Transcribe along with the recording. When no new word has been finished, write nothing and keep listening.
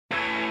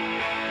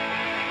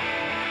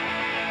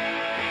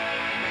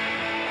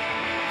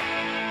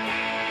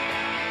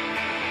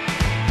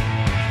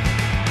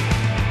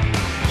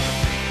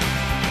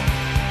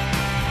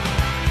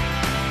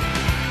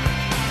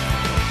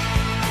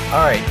All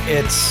right,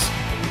 it's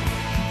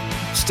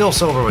Still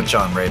Sober with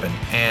John Rabin,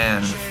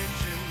 and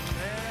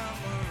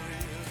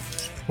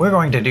we're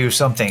going to do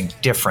something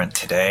different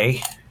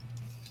today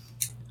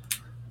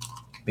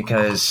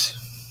because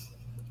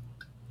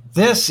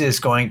this is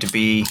going to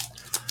be,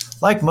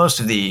 like most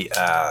of the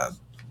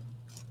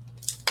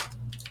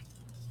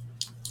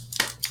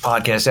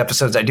podcast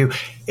episodes I do,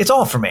 it's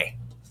all for me.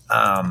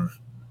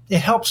 It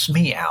helps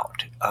me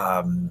out.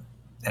 And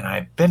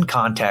I've been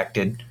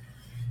contacted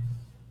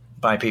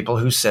by people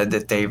who said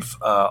that they've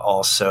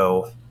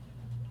also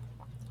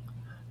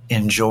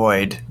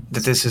enjoyed,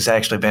 that this has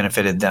actually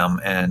benefited them,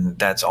 and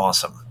that's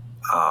awesome.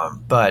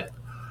 But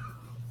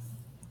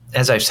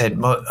as I've said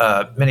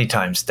many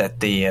times, that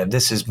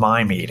this is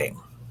my meeting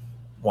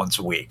once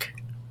a week.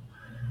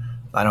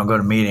 I don't go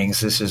to meetings.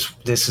 This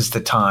is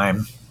the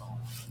time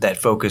that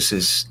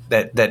focuses,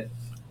 that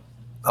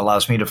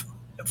allows me to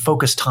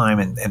focus time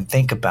and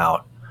think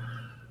about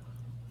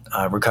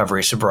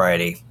recovery,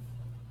 sobriety,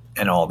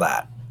 and all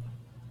that,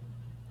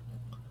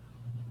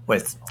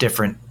 with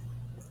different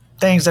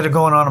things that are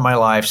going on in my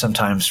life,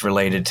 sometimes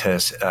related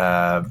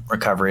to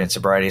recovery and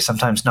sobriety,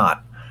 sometimes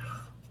not.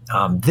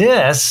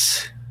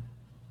 This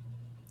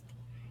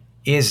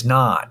is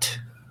not.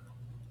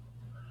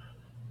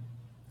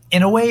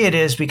 In a way it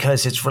is,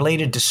 because it's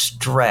related to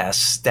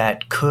stress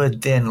that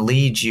could then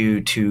lead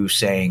you to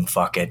saying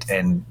fuck it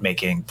and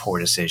making poor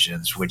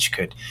decisions, which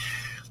could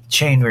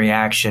chain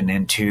reaction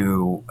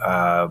into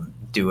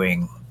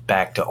doing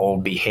back to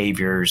old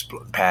behaviors,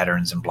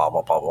 patterns, and blah,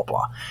 blah, blah, blah,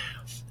 blah.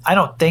 I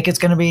don't think it's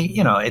going to be,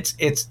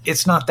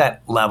 it's not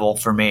that level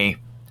for me.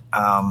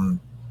 But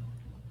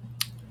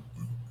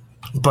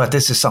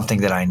this is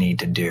something that I need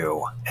to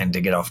do and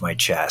to get off my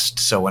chest.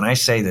 So when I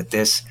say that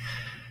this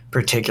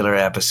particular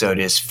episode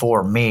is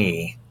for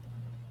me,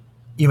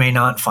 you may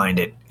not find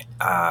it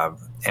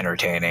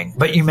entertaining,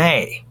 but you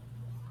may,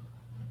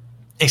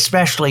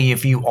 especially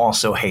if you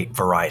also hate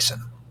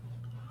Verizon.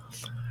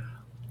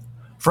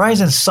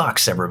 Verizon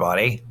sucks,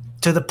 everybody,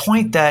 to the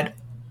point that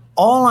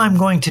all I'm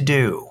going to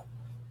do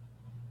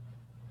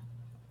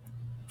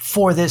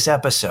for this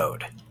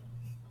episode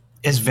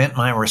is vent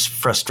my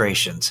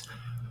frustrations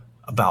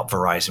about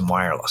Verizon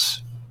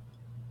Wireless.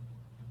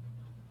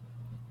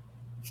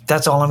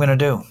 That's all I'm going to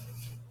do.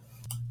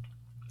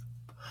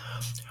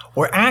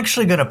 We're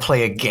actually going to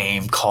play a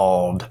game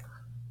called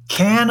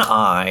Can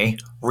I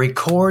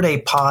Record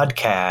a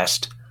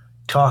Podcast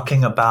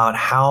Talking About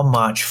How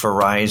Much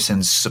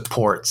Verizon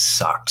Support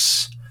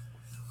Sucks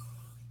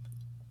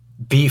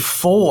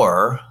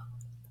before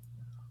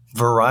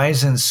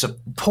Verizon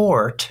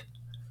Support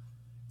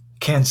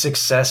can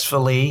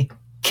successfully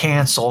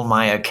cancel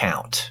my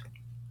account?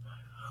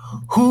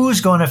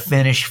 Who's going to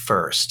finish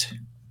first?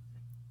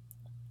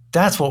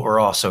 That's what we're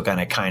also going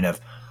to kind of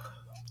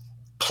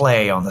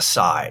play on the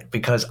side,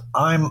 because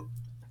I'm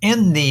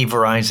in the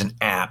Verizon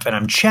app and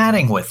I'm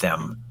chatting with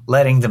them,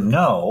 letting them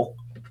know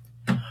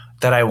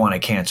that I want to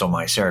cancel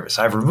my service.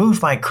 I've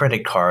removed my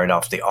credit card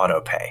off the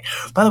auto pay.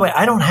 By the way,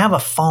 I don't have a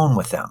phone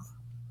with them.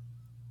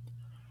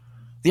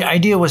 The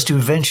idea was to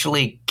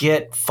eventually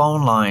get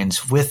phone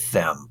lines with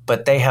them,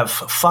 but they have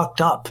fucked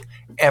up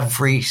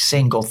every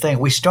single thing.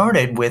 We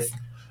started with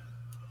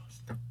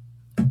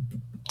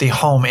the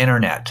home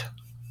internet,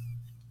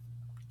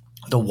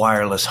 the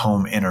wireless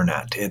home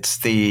internet. It's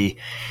the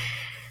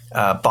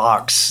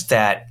box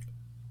that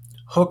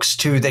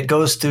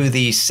goes through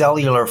the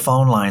cellular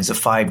phone lines of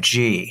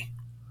 5G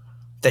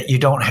that you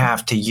don't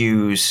have to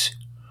use.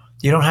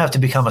 You don't have to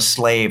become a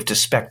slave to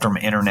Spectrum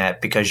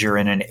Internet because you're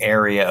in an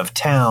area of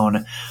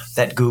town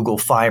that Google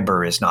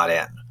Fiber is not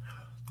in.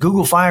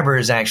 Google Fiber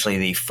is actually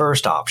the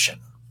first option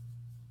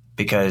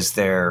because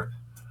their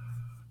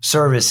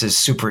service is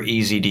super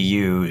easy to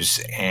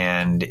use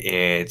and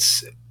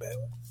it's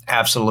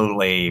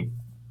absolutely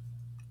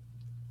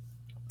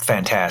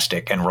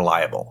fantastic and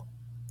reliable.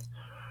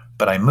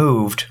 But I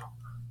moved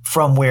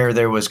from where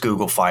there was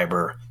Google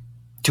Fiber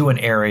to an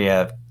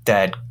area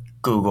that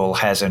Google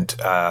hasn't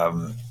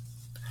gone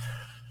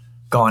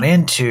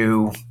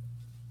into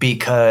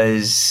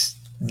because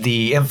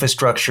the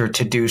infrastructure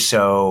to do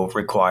so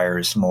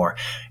requires more,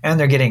 and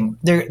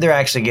they're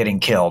actually getting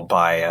killed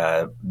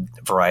by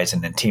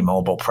Verizon and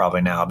T-Mobile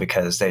probably now,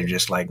 because they're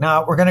just like,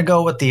 no, we're going to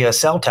go with the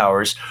cell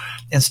towers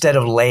instead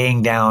of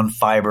laying down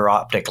fiber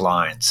optic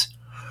lines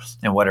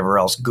and whatever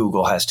else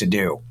Google has to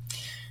do,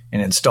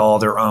 and install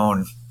their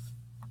own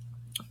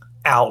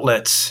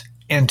outlets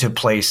into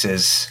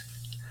places.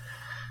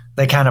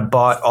 They kind of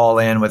bought all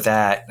in with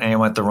that, and it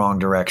went the wrong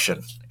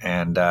direction,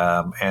 and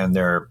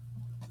they're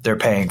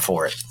paying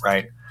for it,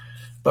 right?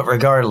 But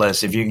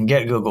regardless, if you can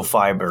get Google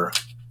Fiber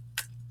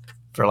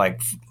for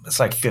it's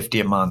like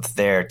 $50 a month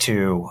there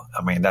too,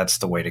 I mean, that's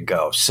the way to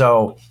go.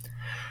 So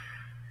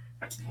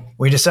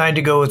we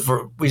decided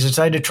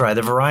to try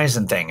the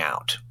Verizon thing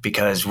out,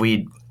 because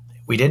we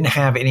didn't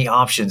have any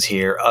options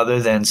here other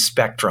than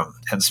Spectrum,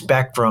 and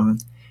Spectrum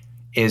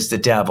is the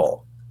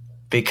devil.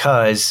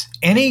 Because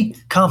any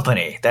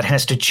company that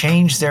has to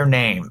change their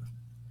name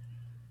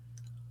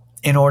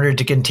in order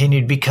to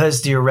continue,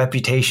 because your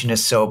reputation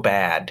is so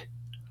bad,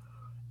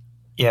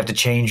 you have to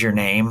change your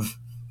name.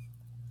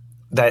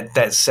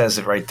 That says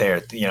it right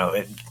there.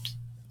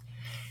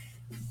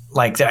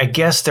 I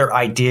guess their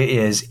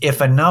idea is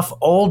if enough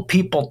old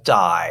people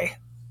die,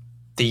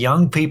 the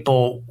young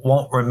people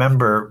won't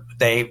remember.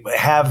 They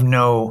have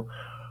no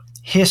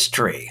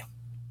history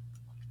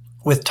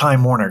with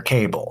Time Warner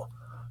Cable.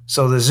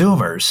 So the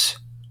Zoomers,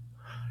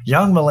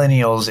 young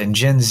millennials and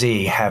Gen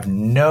Z have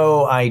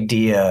no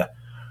idea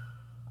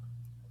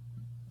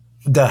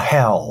the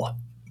hell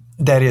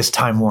that is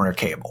Time Warner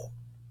Cable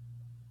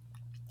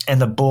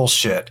and the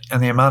bullshit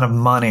and the amount of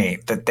money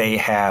that they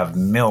have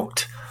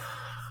milked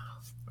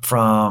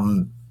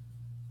from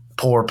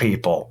poor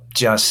people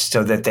just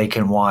so that they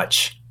can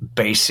watch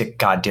basic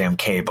goddamn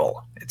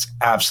cable. It's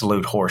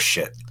absolute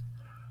horseshit.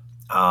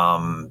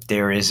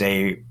 There is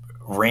a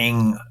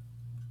ring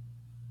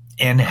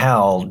in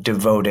hell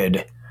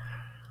devoted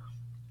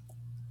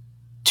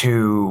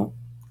to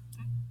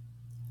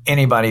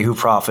anybody who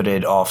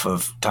profited off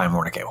of Time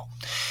Warner Cable.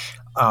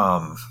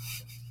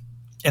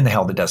 In the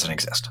hell that doesn't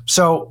exist.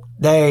 So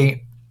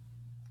that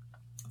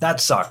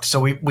sucked. So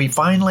we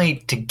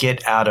finally, to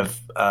get out of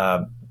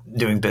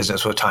doing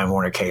business with Time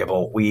Warner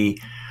Cable,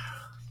 we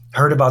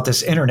heard about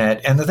this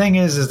internet. And the thing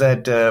is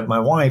that my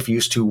wife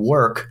used to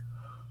work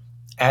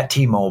at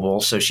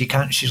T-Mobile. So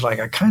she's like,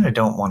 I kind of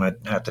don't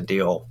want to have to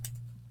deal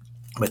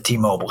with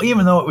T-Mobile,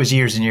 even though it was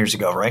years and years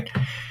ago, right?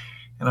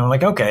 And I'm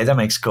like, okay, that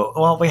makes cool.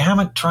 Well, we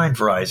haven't tried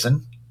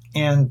Verizon.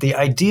 And the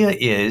idea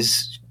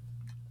is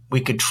we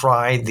could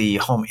try the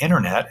home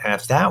internet. And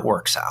if that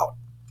works out,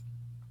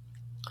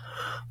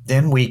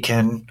 then we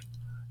can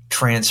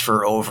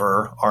transfer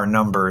over our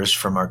numbers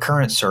from our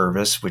current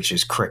service, which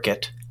is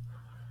Cricket.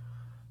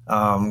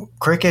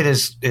 Cricket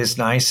is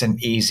nice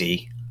and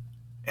easy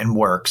and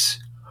works,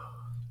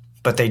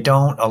 but they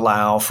don't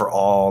allow for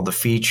all the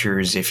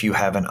features if you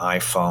have an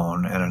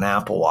iPhone and an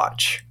Apple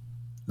Watch.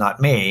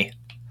 Not me.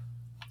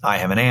 I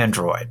have an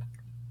Android.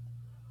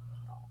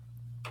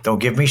 Don't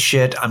give me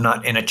shit. I'm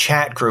not in a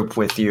chat group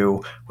with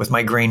you with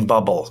my green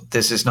bubble.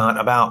 This is not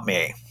about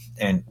me.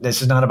 And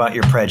this is not about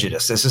your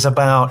prejudice. This is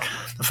about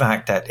the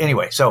fact that,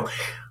 anyway, so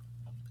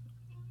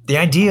the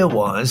idea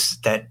was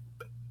that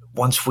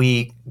once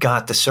we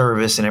got the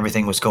service and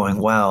everything was going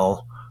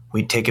well,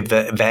 we'd take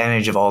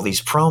advantage of all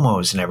these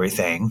promos and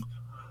everything.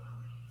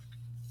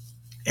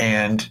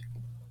 And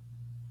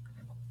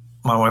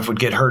my wife would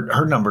get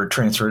her number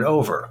transferred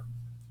over.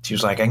 She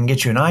was like, I can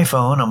get you an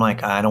iPhone. I'm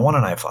like, I don't want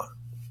an iPhone.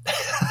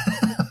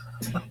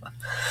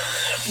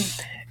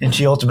 And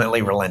she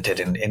ultimately relented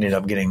and ended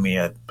up getting me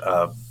a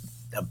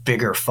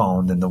bigger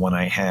phone than the one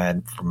I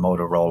had from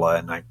Motorola,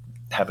 and I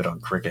have it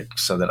on Cricket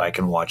so that I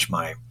can watch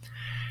my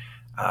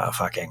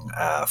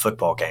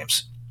football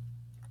games.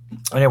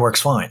 And it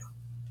works fine.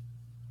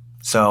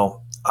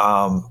 So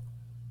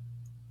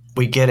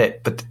we get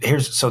it. But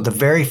the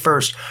very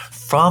first,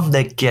 from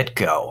the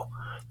get-go,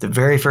 the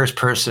very first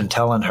person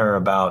telling her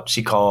about,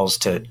 she calls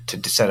to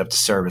set up the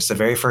service, the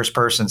very first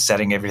person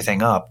setting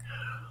everything up,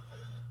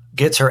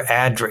 gets our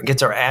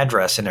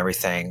address and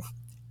everything,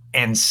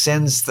 and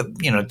sends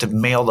to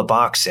mail the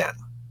box in.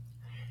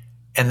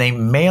 And they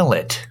mail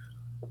it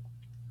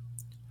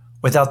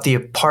without the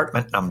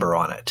apartment number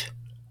on it.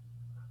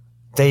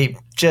 They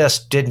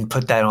just didn't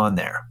put that on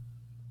there.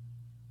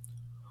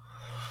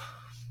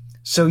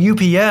 So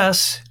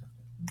UPS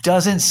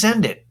doesn't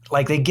send it.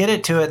 Like, they get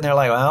it to it and they're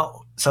like,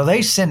 well, so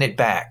they send it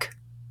back.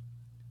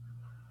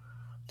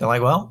 They're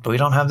like, well, we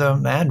don't have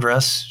the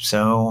address.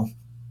 So,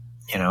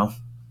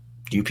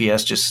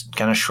 UPS just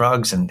kind of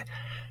shrugs and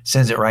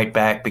sends it right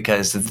back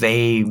because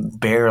they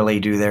barely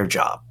do their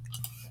job.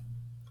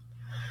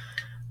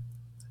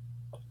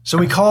 So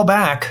we call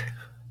back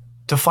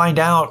to find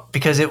out,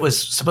 because it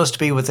was supposed to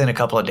be within a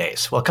couple of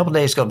days. Well, a couple of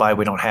days go by,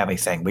 we don't have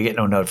anything. We get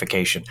no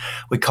notification.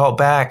 We call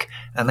back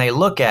and they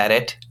look at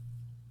it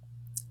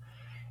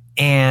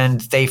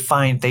and they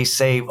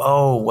say,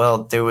 oh,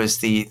 well,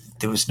 the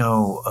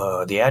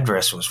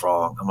address was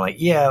wrong. I'm like,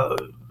 yeah,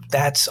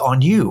 that's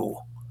on you.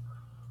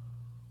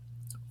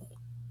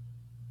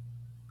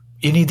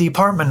 You need the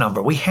apartment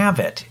number. We have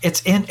it.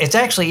 It's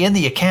actually in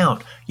the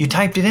account. You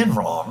typed it in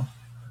wrong.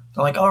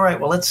 They're like, all right,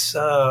 well, let's,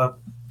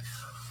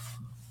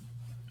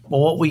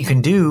 what we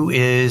can do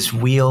is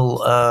we'll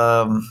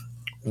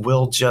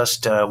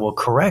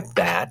correct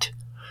that,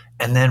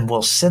 and then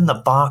we'll send the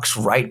box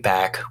right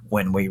back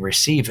when we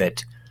receive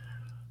it.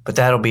 But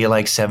that'll be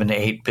like 7 to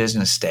 8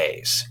 business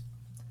days.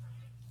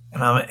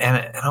 And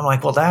I'm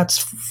like, well,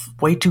 that's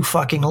way too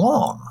fucking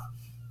long.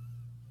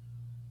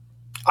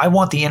 I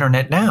want the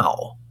internet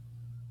now.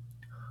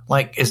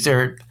 Like,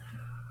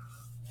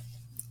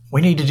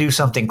 we need to do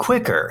something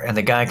quicker. And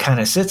the guy kind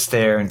of sits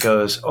there and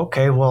goes,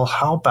 okay, well,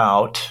 how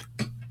about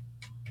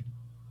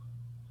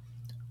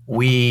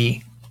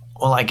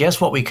I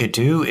guess what we could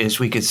do is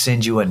we could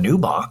send you a new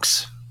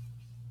box.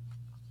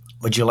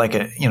 Would you like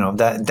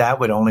that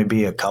would only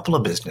be a couple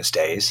of business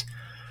days.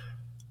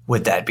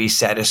 Would that be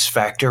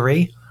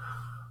satisfactory?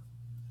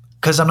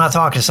 Because I'm not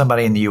talking to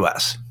somebody in the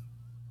U.S.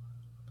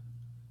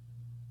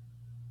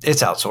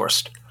 It's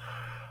outsourced.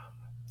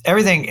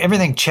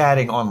 Everything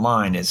chatting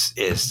online is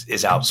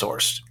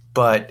outsourced.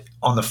 But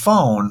on the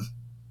phone,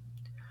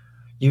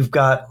 you've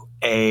got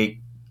a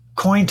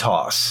coin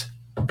toss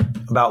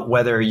about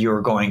whether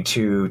you're going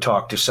to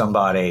talk to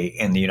somebody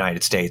in the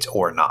United States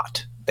or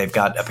not. They've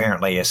got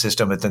apparently a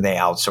system, but then they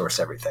outsource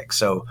everything.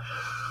 So,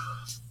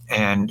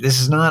 and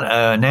this is not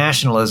a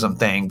nationalism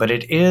thing, but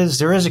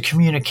there is a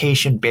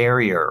communication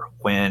barrier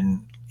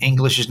when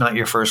English is not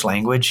your first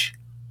language,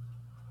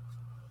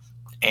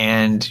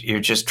 and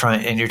you're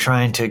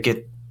trying to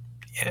get.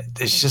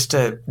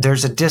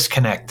 There's a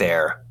disconnect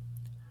there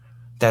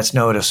that's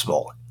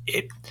noticeable.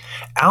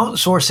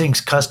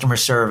 Outsourcing customer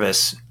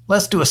service.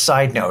 Let's do a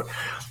side note.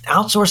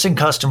 Outsourcing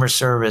customer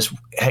service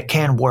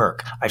can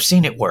work. I've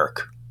seen it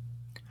work.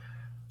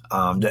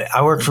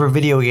 I worked for a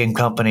video game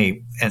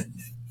company,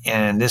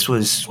 and this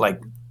was like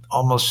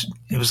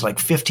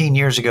 15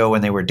 years ago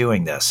when they were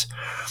doing this,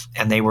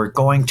 and they were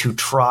going to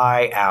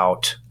try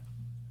out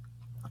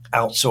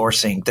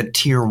outsourcing the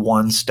tier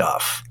 1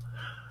 stuff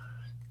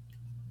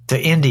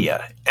to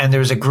India. And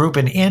there's a group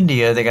in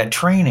India, they got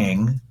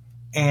training,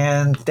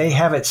 and they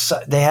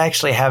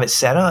actually have it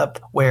set up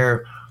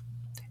where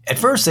at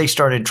first they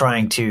started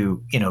trying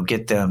to,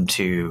 get them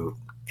to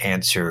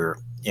answer,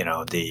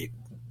 the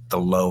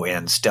low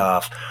end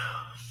stuff.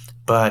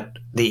 But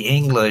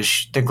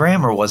the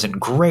grammar wasn't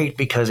great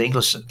because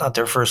English is not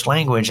their first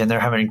language, and they're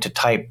having to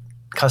type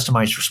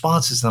customized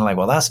responses. And they're like,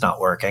 well, that's not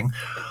working.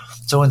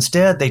 So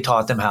instead, they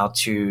taught them how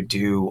to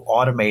do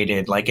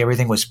automated, like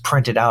everything was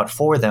printed out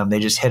for them. They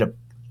just hit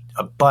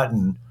a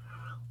button,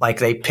 like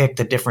they picked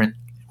the different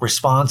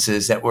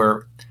responses that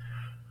were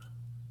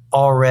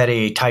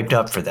already typed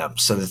up for them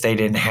so that they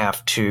didn't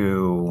have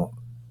to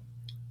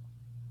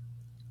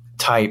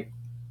type,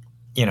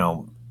 be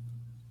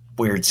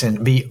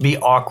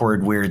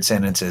awkward, weird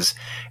sentences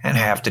and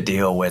have to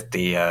deal with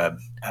the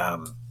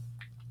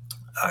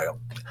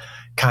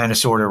kind of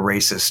sort of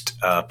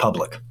racist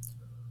public.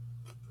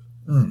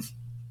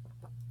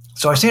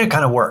 So I've seen it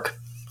kind of work.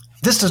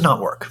 This does not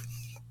work.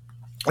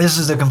 This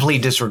is a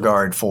complete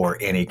disregard for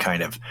any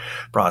kind of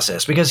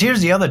process. Because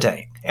here's the other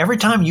thing. Every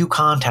time you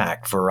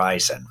contact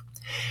Verizon,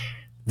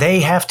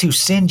 they have to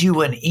send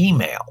you an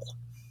email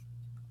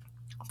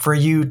for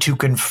you to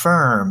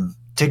confirm,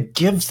 to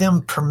give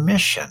them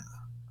permission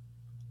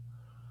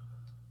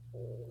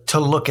to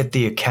look at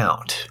the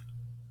account.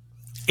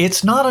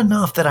 It's not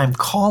enough that I'm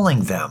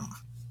calling them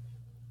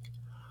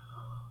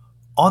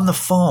on the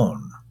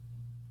phone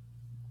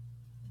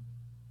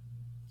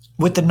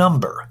with the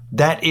number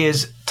that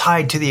is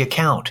tied to the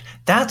account.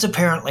 That's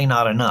apparently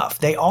not enough.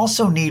 They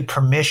also need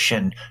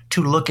permission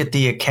to look at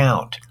the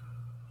account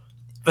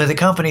for the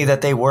company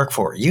that they work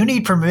for. You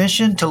need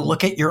permission to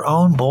look at your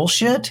own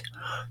bullshit?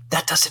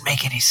 That doesn't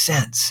make any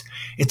sense.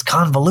 It's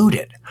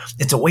convoluted.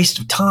 It's a waste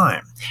of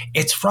time.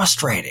 It's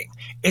frustrating.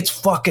 It's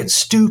fucking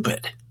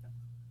stupid.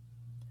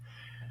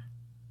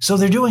 So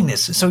they're doing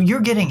this. So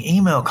you're getting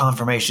email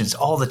confirmations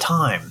all the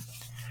time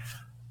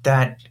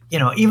that,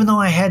 even though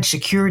I had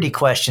security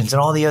questions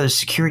and all the other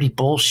security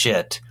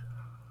bullshit,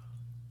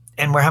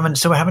 and we're having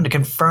to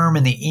confirm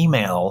in the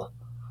email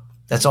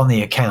that's on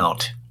the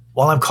account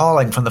while I'm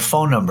calling from the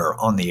phone number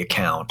on the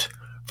account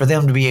for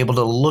them to be able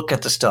to look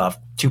at the stuff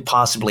to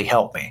possibly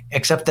help me.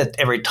 Except that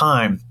every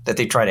time that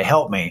they try to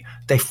help me,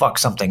 they fuck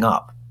something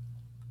up.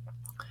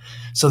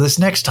 So this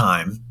next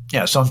time,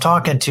 so I'm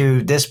talking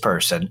to this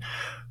person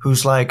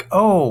who's like,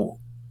 oh,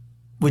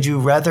 would you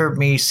rather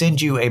me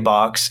send you a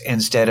box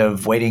instead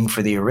of waiting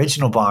for the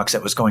original box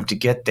that was going to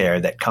get there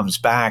that comes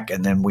back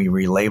and then we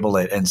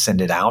relabel it and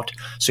send it out?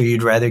 So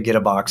you'd rather get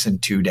a box in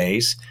 2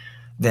 days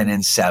than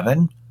in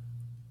 7?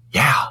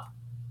 Yeah.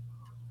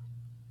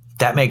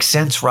 That makes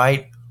sense,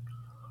 right?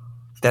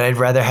 That I'd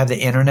rather have the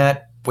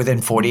internet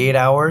within 48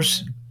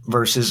 hours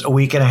versus a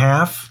week and a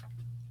half.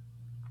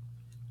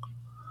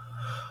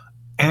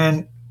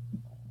 And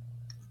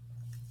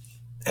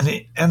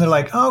they're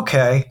like,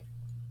 okay.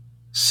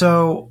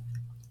 So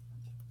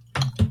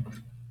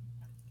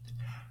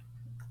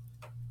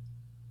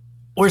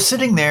we're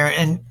sitting there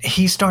and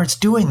he starts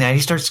doing that.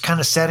 He starts kind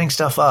of setting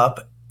stuff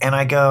up. And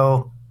I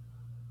go,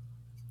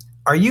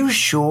 are you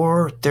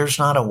sure there's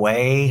not a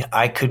way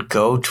I could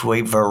go to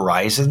a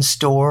Verizon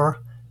store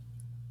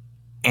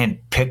and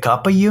pick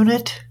up a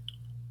unit?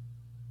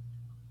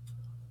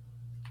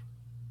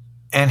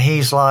 And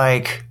he's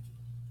like,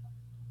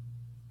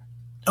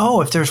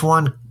 oh,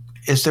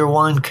 is there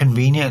one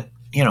convenient,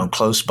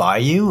 close by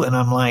you? And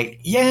I'm like,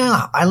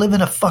 yeah, I live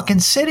in a fucking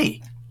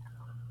city,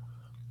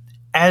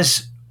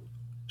 as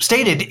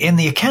stated in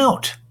the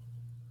account.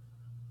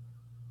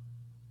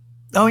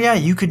 Oh yeah,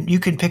 you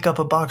could pick up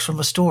a box from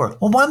a store.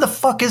 Well, why the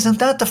fuck isn't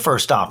that the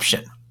first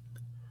option?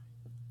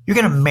 You're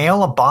going to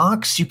mail a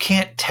box? You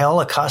can't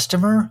tell a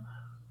customer?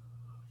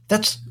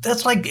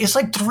 It's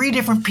like 3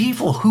 different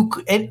people who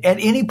at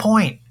any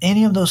point,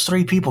 any of those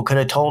 3 people could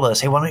have told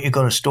us, hey, why don't you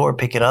go to a store,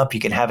 pick it up,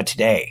 you can have it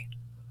today.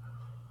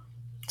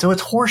 So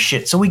it's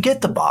horseshit. So we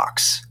get the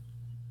box.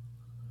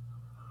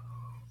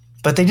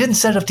 But they didn't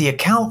set up the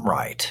account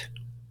right.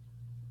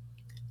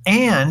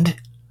 And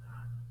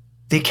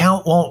the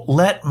account won't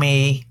let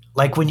me,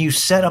 like when you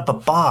set up a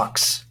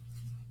box,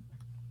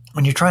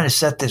 when you're trying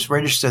to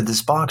register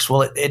this box,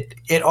 well,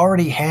 it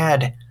already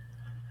had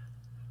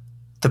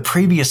the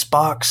previous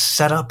box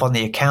set up on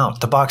the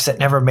account, the box that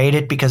never made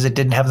it because it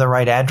didn't have the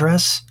right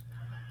address.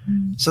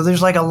 So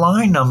there's like a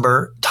line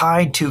number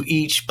tied to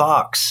each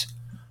box.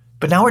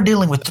 But now we're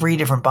dealing with 3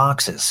 different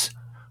boxes.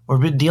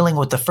 We're dealing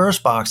with the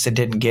first box that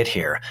didn't get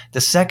here,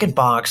 the second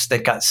box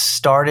that got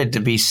started to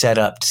be set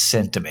up to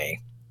send to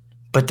me,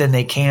 but then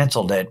they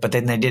canceled it, but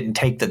then they didn't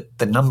take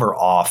the number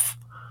off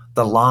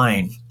the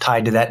line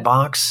tied to that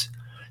box.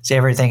 See,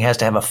 everything has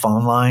to have a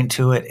phone line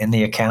to it in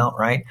the account,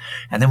 right?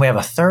 And then we have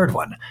a third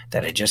one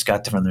that I just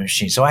got from the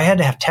machine. So I had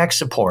to have tech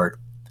support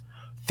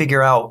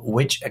figure out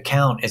which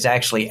account is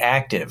actually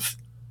active,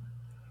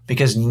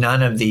 because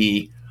none of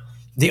the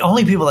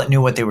only people that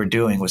knew what they were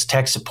doing was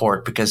tech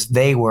support, because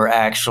they were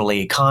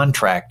actually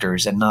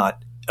contractors and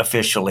not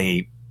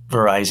officially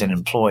Verizon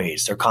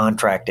employees. They're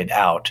contracted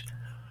out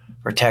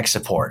for tech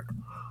support.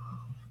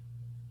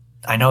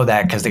 I know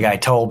that because the guy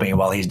told me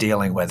while he's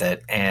dealing with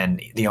it.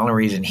 And the only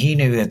reason he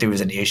knew that there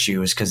was an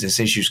issue is because this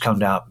issue's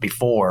come out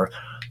before,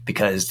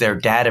 because their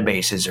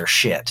databases are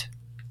shit.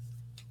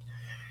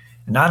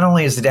 And not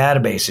only is the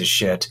database is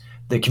shit,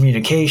 the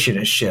communication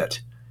is shit,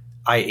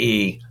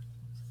 i.e.,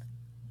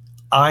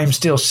 I'm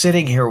still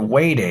sitting here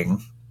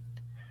waiting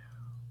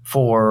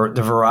for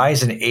the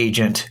Verizon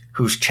agent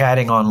who's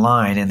chatting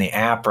online in the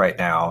app right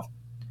now,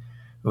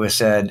 who has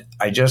said,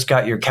 I just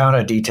got your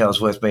counter details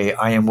with me.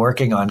 I am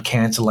working on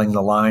canceling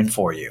the line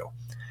for you.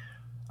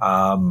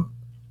 I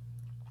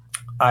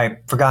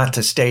forgot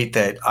to state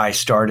that I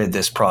started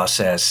this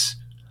process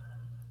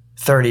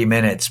 30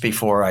 minutes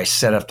before I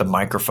set up the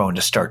microphone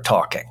to start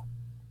talking.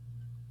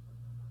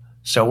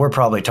 So we're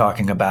probably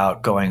talking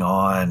about going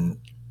on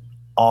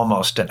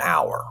almost an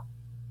hour.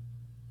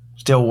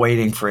 Still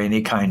waiting for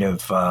any kind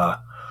of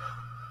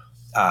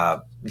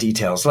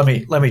details. Let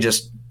me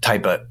just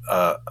type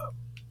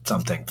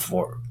something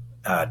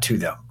to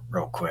them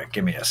real quick.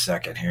 Give me a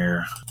second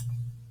here.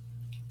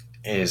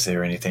 Is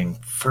there anything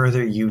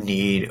further you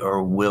need,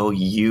 or will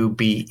you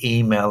be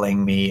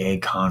emailing me a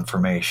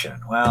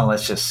confirmation? Well,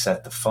 let's just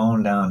set the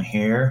phone down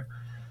here,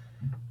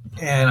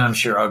 and I'm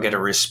sure I'll get a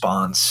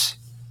response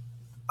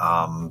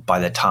by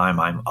the time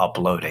I'm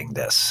uploading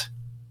this.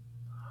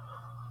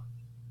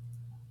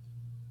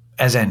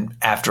 As in,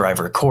 after I've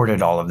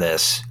recorded all of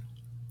this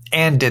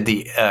and did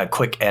the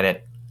quick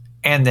edit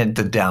and then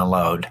the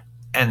download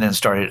and then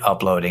started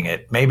uploading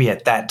it, maybe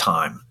at that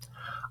time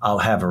I'll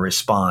have a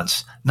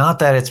response. Not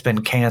that it's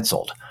been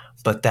canceled,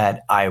 but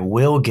that I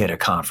will get a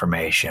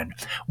confirmation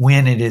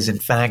when it is in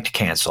fact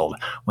canceled,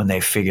 when they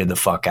figure the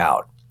fuck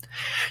out.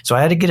 So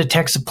I had to get a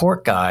tech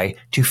support guy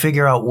to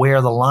figure out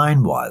where the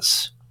line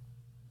was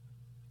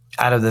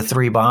out of the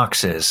 3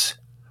 boxes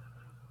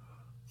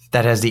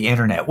that has the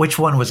internet, which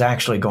one was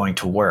actually going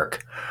to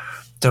work.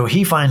 So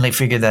he finally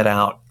figured that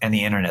out, and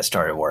the internet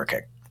started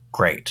working.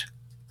 Great.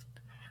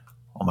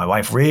 Well, my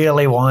wife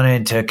really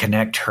wanted to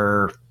connect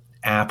her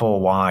Apple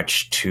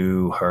Watch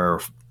to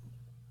her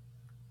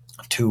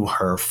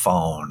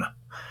phone,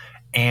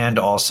 and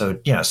also,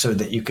 so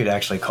that you could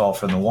actually call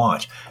from the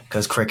watch,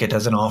 because Cricket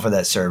doesn't offer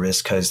that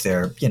service because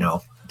they're,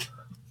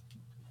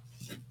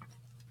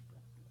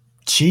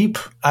 cheap.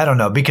 I don't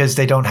know, because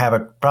they don't have a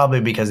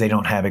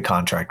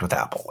contract with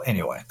Apple.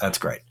 Anyway, that's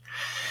great.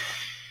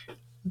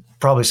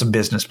 Probably some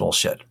business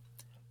bullshit.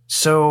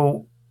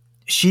 So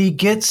she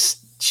gets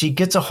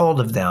a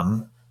hold of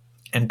them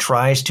and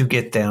tries to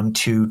get them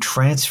to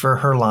transfer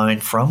her line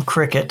from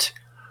Cricket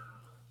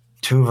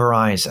to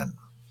Verizon.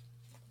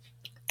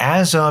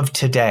 As of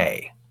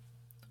today,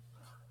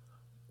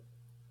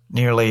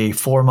 nearly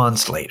 4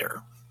 months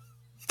later,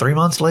 3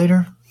 months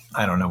later,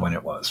 I don't know when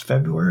it was,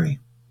 February.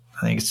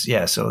 I think it's,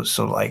 yeah. So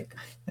like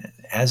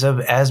as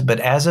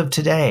of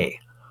today,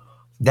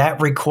 that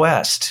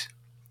request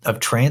of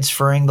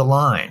transferring the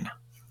line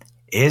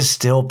is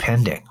still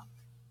pending.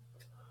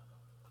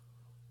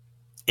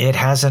 It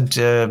hasn't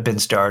been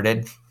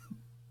started.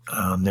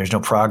 There's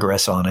no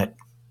progress on it.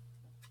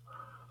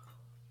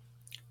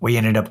 We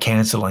ended up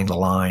canceling the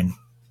line.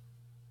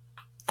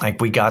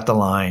 Like, we got the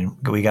line,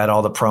 we got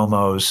all the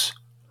promos,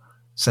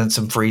 sent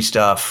some free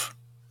stuff.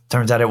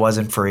 Turns out it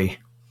wasn't free.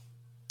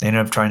 They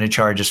ended up trying to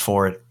charge us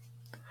for it.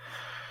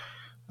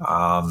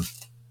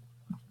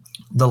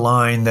 The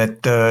line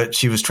that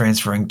she was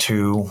transferring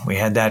to, we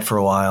had that for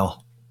a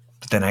while,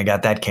 but then I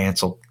got that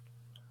canceled.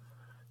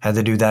 Had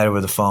to do that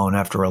over the phone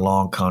after a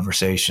long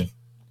conversation.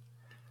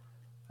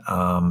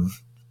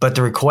 But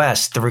the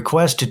request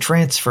to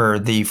transfer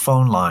the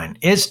phone line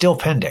is still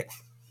pending.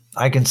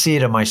 I can see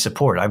it in my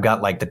support. I've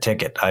got like the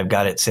ticket. I've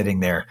got it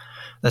sitting there.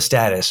 The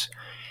status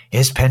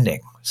is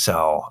pending.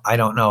 So I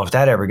don't know if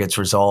that ever gets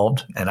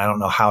resolved, and I don't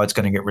know how it's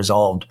going to get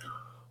resolved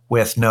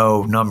with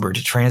no number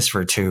to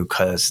transfer to,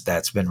 because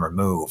that's been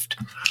removed.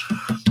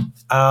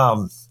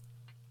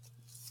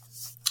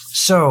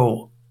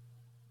 So,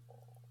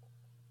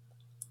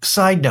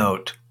 side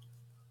note,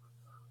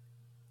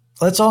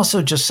 let's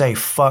also just say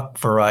fuck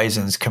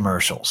Verizon's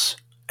commercials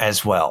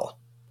as well,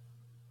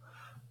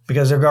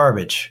 because they're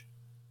garbage.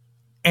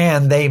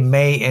 And they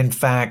may, in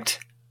fact,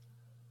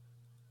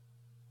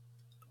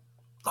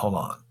 hold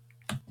on.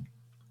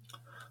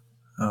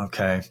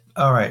 Okay.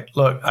 All right.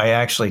 Look, I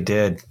actually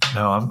did.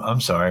 No,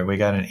 I'm sorry. We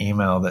got an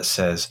email that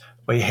says,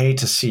 we hate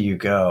to see you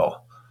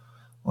go.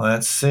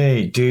 Let's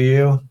see. Do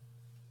you?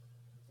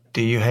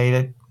 Do you hate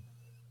it?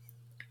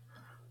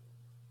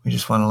 We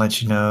just want to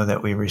let you know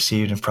that we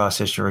received and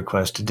processed your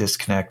request to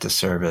disconnect the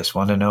service.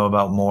 Want to know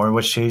about more?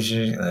 What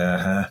changes?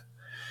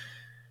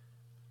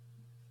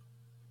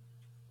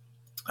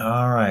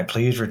 All right.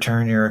 Please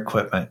return your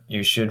equipment.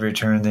 You should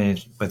return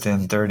these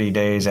within 30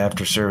 days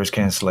after service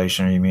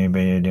cancellation, or you may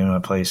be do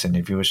not place it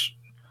if you wish.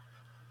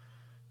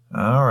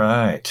 All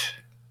right.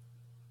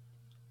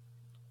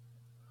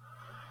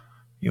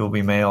 You will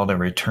be mailed a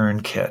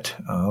return kit.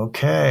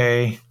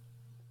 Okay.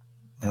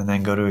 And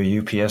then go to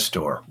a UPS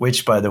store,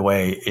 which, by the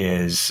way,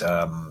 is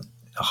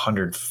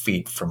 100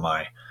 feet from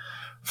my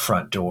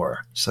front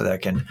door. So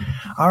that can.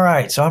 All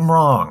right. So I'm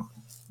wrong.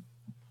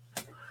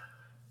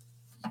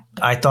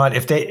 I thought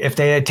if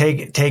they had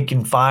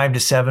taken 5 to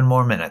 7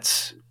 more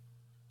minutes,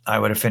 I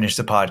would have finished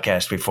the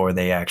podcast before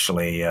they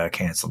actually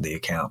canceled the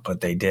account,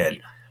 but they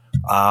did.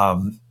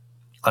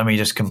 Let me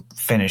just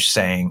finish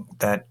saying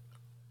that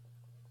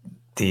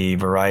the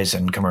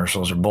Verizon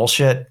commercials are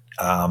bullshit.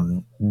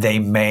 They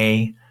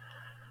may,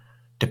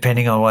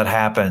 depending on what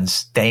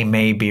happens, they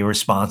may be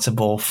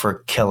responsible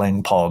for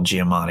killing Paul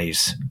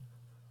Giamatti's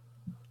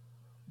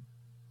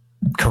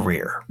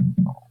career,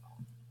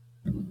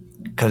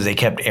 because they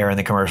kept airing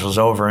the commercials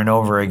over and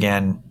over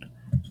again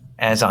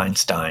as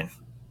Einstein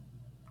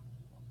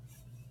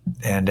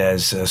and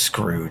as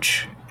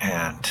Scrooge,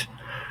 and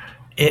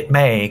it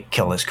may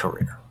kill his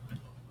career.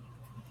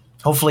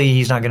 Hopefully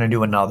he's not going to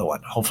do another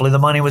one. Hopefully the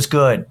money was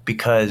good,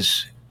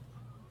 because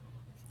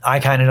I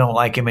kind of don't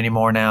like him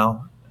anymore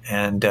now.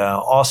 And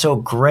also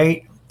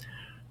great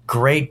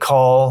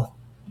call,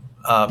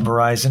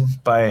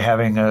 Verizon, by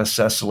having a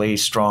Cecily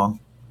Strong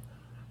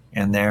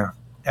in there.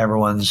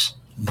 Everyone's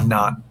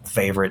not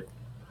favorite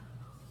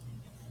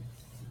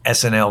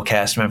SNL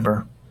cast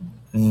member.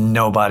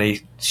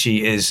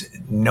 She is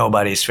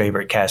nobody's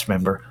favorite cast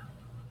member.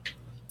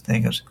 Then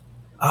he goes,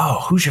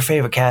 oh, who's your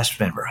favorite cast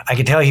member? I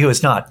can tell you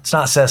it's not. It's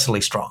not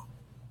Cecily Strong.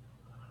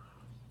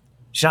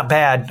 She's not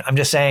bad. I'm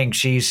just saying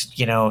she's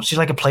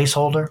like a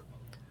placeholder.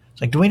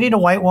 It's like, do we need a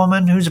white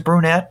woman who's a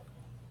brunette?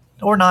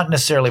 Or not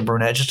necessarily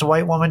brunette, just a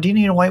white woman. Do you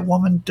need a white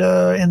woman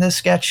in this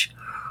sketch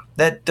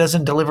that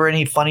doesn't deliver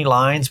any funny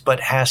lines but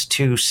has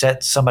to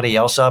set somebody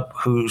else up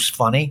who's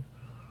funny?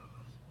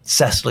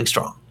 Cecily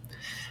Strong.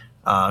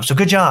 So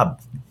good job.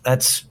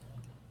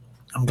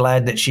 I'm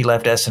glad that she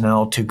left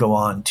SNL to go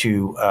on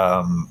to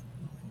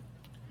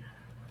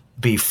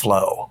be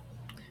Flo.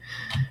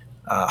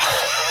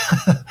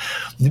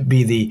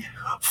 Be the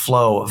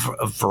Flo of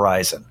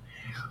Verizon.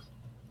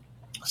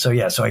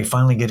 So I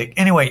finally get it.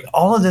 Anyway,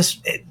 all of this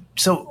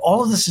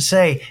to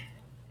say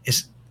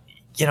is,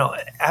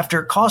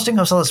 after costing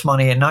us all this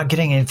money and not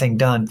getting anything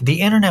done,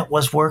 the internet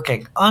was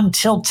working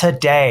until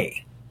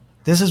today.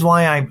 This is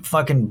why I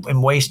fucking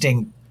am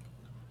wasting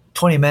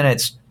 20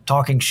 minutes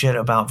talking shit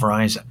about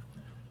Verizon.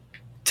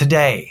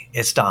 Today,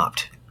 it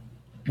stopped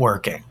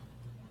working.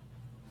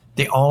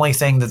 The only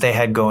thing that they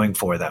had going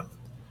for them.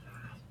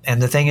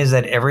 And the thing is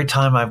that every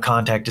time I've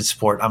contacted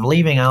support, I'm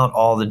leaving out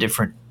all the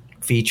different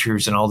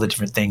features and all the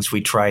different things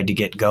we tried to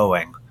get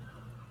going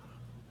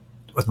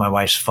with my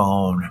wife's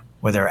phone,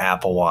 with her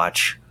Apple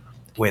Watch,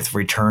 with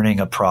returning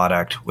a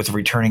product, with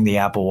returning the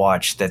Apple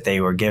Watch that they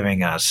were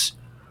giving us,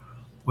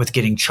 with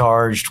getting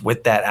charged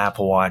with that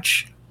Apple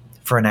Watch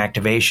for an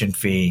activation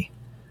fee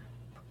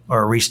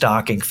or a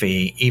restocking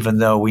fee, even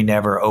though we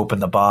never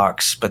opened the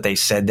box, but they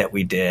said that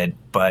we did,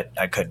 but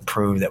I couldn't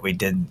prove that we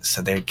didn't.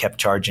 So they kept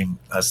charging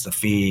us the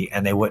fee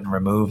and they wouldn't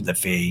remove the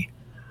fee.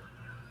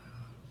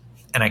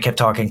 And I kept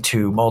talking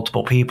to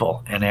multiple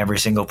people, and every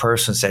single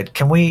person said,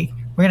 we're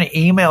going to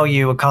email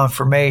you a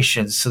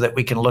confirmation so that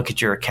we can look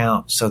at your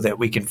account so that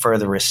we can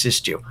further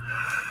assist you.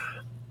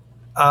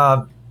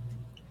 When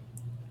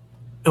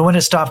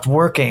it stopped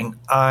working,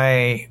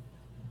 my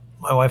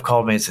wife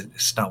called me and said,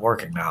 it's not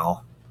working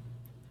now.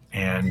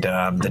 And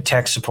the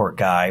tech support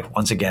guy,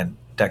 once again,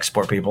 tech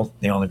support people,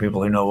 the only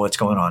people who know what's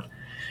going on,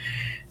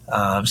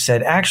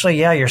 said, actually,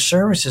 yeah, your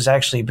service has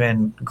actually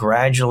been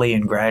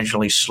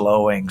gradually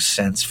slowing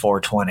since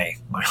 420.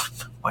 My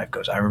wife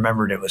goes, I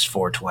remembered it was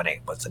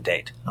 420. What's the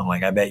date? I'm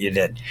like, I bet you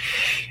did.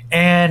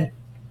 And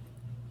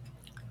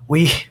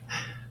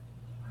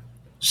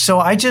so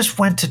I just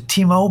went to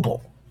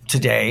T-Mobile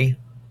today,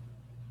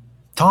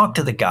 talked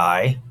to the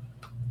guy,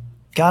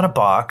 got a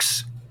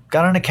box,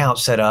 got an account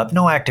set up,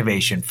 no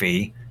activation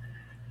fee,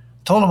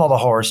 told him all the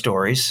horror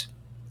stories.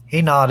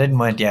 He nodded and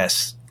went,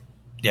 yes,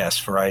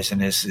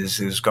 Verizon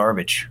is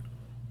garbage.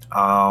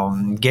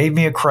 Gave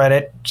me a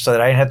credit so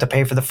that I didn't have to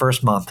pay for the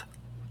first month.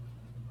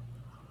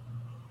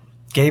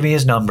 Gave me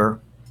his number,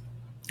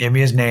 gave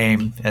me his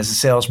name as a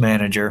sales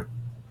manager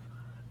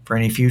for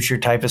any future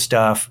type of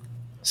stuff.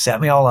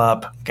 set me all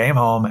up, came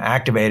home,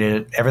 activated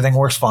it. Everything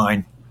works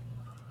fine.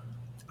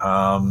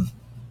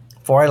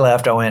 Before I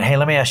left, I went, hey,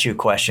 let me ask you a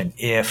question.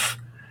 If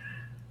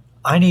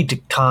I need to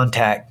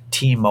contact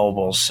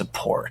T-Mobile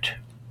support,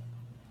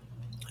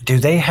 do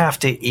they have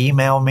to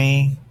email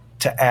me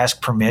to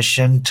ask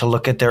permission to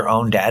look at their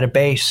own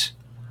database?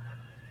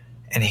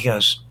 And he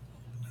goes,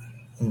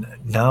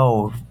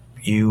 no,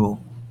 you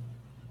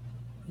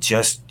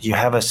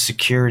have a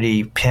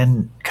security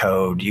PIN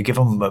code. You give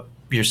them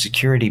your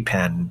security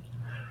PIN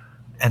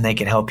and they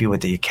can help you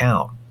with the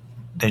account.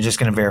 They're just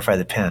going to verify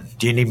the PIN.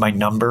 Do you need my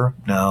number?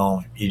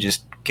 No, you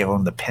just give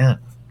them the PIN.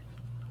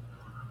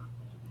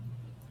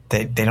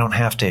 They don't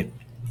have to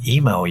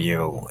email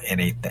you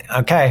anything.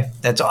 Okay,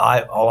 that's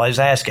all I was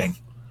asking.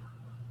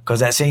 Because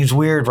that seems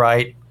weird,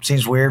 right?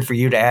 Seems weird for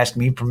you to ask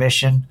me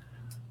permission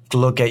to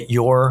look at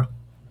your...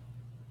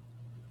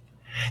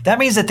 That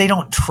means that they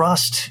don't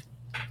trust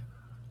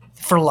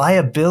for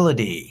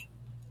liability.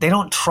 They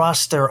don't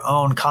trust their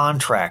own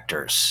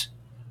contractors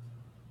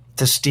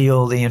to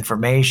steal the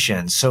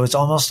information. So it's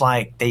almost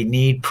like they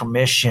need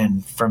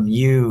permission from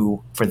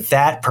you for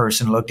that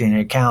person to look at an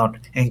account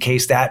in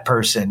case that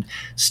person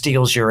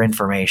steals your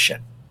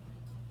information.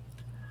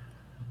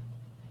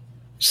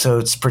 So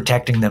it's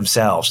protecting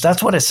themselves.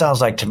 That's what it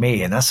sounds like to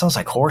me. And that sounds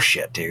like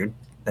horseshit, dude.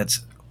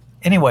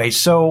 Anyway,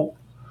 so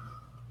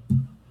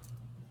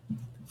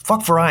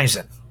fuck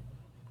Verizon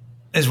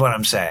is what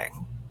I'm saying.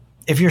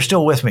 If you're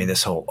still with me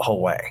this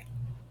whole way.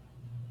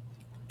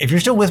 If you're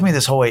still with me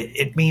this whole way,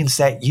 it means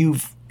that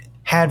you've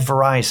had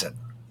Verizon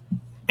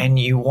and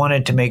you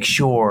wanted to make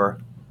sure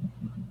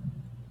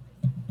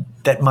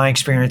that my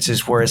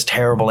experiences were as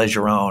terrible as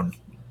your own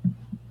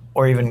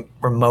or even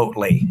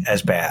remotely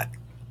as bad.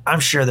 I'm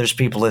sure there's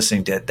people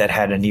listening to it that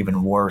had a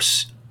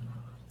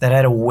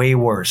way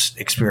worse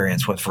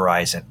experience with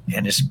Verizon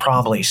and is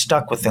probably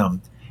stuck with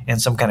them in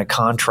some kind of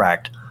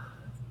contract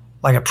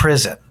like a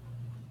prison.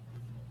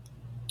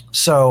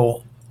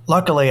 So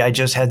luckily, I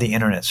just had the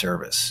internet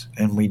service,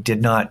 and we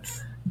did not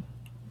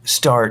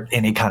start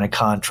any kind of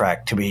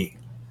contract to be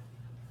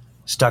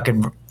stuck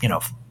in,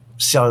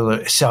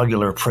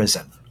 cellular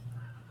prison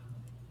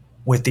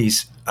with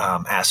these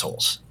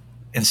assholes.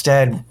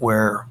 Instead,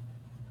 we're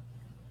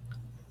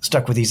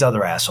stuck with these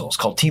other assholes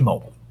called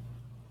T-Mobile,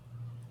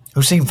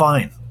 who seem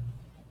fine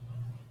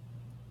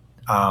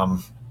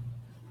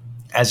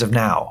as of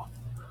now.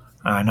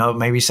 I know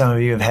maybe some of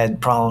you have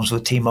had problems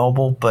with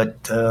T-Mobile,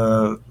 but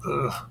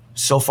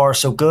so far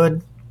so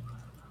good.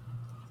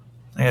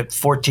 I had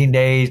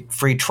 14-day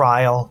free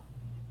trial,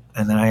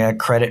 and then I had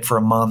credit for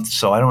a month,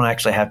 so I don't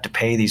actually have to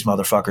pay these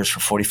motherfuckers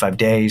for 45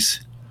 days.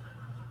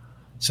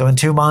 So in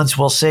 2 months,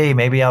 we'll see.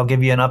 Maybe I'll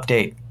give you an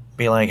update.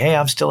 Be like, hey,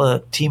 I'm still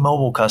a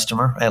T-Mobile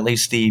customer, at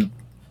least the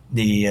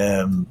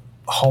home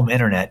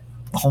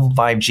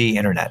 5G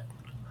internet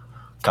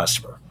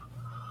customer.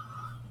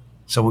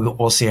 So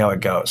we'll see how it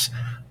goes.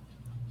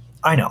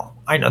 I know.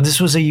 This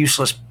was a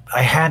useless.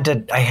 I had to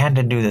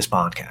do this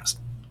podcast.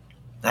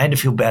 I had to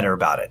feel better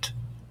about it.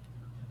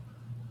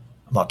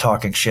 About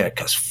talking shit,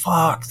 because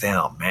fuck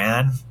them,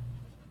 man.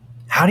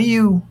 How do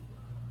you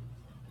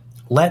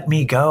let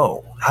me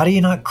go? How do you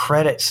not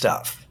credit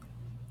stuff?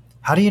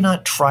 How do you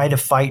not try to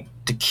fight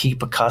to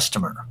keep a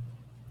customer?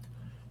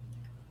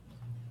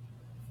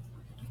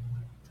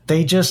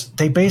 They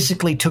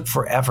basically took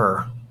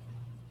forever.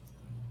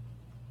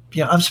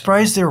 Yeah, I'm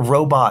surprised their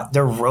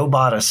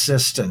robot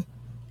assistant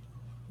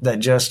that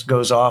just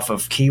goes off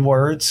of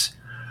keywords.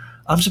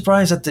 I'm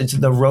surprised that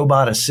the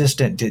robot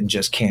assistant didn't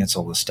just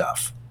cancel the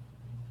stuff.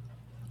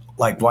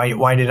 Like,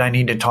 why did I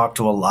need to talk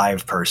to a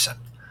live person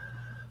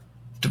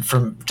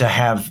to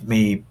have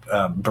me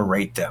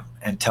berate them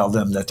and tell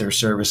them that their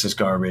service is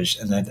garbage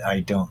and that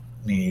I don't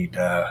need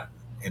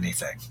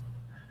anything?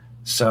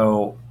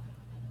 So,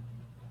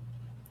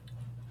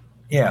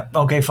 yeah,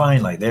 okay,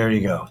 finally, there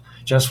you go.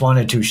 Just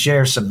wanted to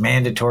share some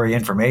mandatory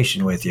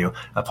information with you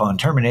upon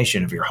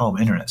termination of your home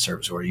internet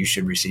service, where you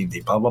should receive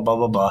the blah, blah, blah,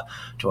 blah, blah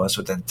to us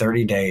within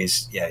 30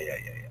 days. Yeah.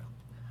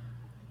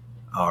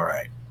 All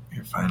right.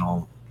 Your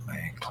final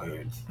may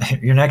include.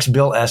 Your next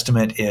bill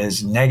estimate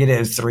is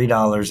negative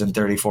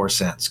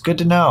 $3.34. Good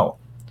to know.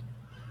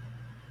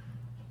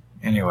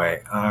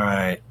 Anyway, all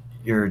right.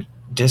 Your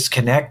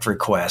disconnect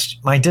request.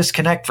 My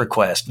disconnect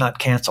request, not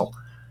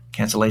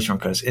cancellation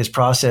request, is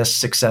processed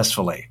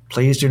successfully.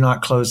 Please do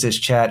not close this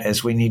chat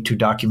as we need to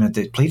document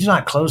this. Please do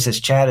not close this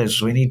chat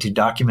as we need to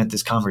document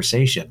this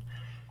conversation.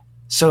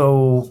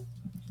 So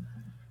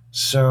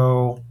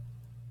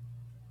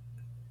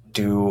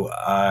do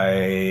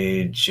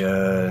I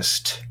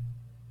just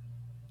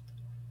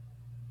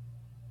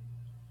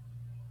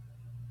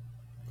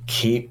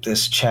keep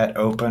this chat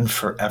open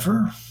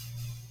forever?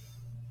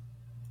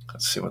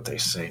 Let's see what they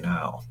say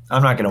now.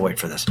 I'm not going to wait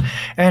for this.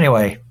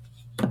 Anyway,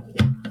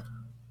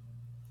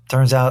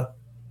 turns out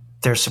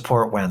their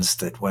support wins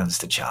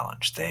the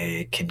challenge.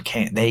 They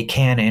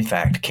can in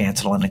fact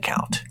cancel an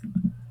account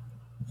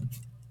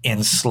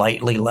in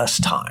slightly less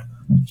time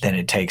than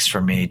it takes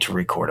for me to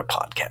record a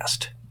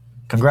podcast.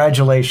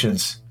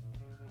 Congratulations.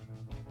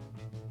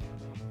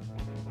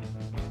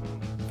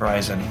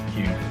 Verizon,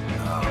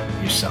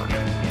 you suck.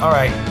 All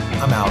right,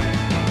 I'm out.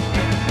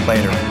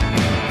 Later.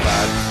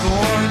 Like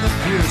thorn that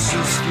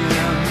pierces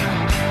skin,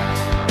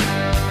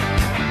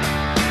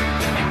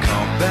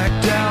 come back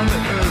down to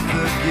earth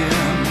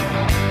again.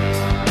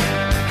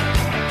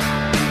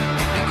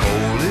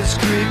 Cold is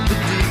creep, but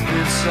deep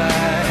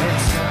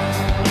inside,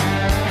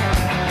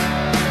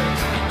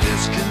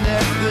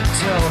 disconnect the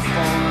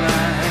telephone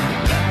line.